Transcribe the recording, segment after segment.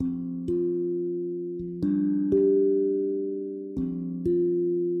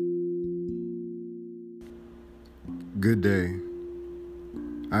Good day.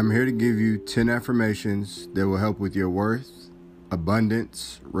 I'm here to give you 10 affirmations that will help with your worth,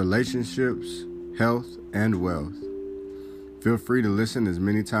 abundance, relationships, health, and wealth. Feel free to listen as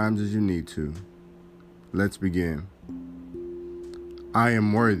many times as you need to. Let's begin. I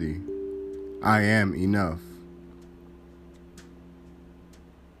am worthy. I am enough.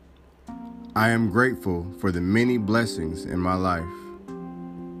 I am grateful for the many blessings in my life.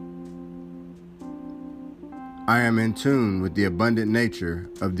 I am in tune with the abundant nature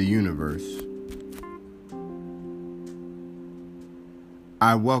of the universe.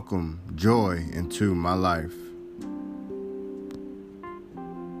 I welcome joy into my life.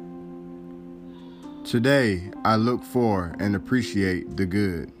 Today, I look for and appreciate the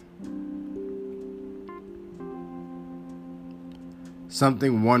good.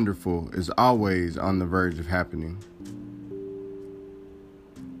 Something wonderful is always on the verge of happening.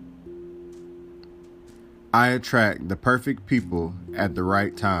 I attract the perfect people at the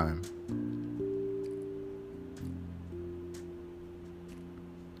right time.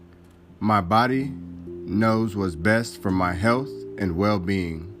 My body knows what's best for my health and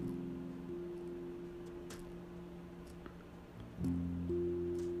well-being.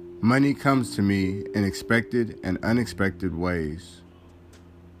 Money comes to me in expected and unexpected ways.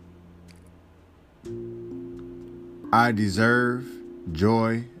 I deserve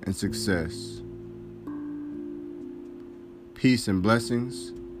joy and success. Peace and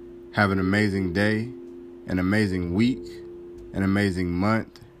blessings. Have an amazing day, an amazing week, an amazing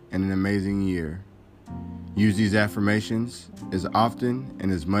month, and an amazing year. Use these affirmations as often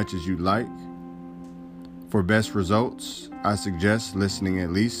and as much as you'd like. For best results, I suggest listening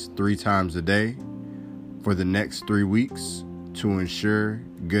at least 3 times a day for the next 3 weeks to ensure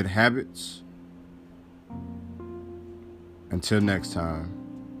good habits. Until next time,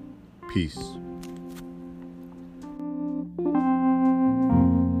 peace.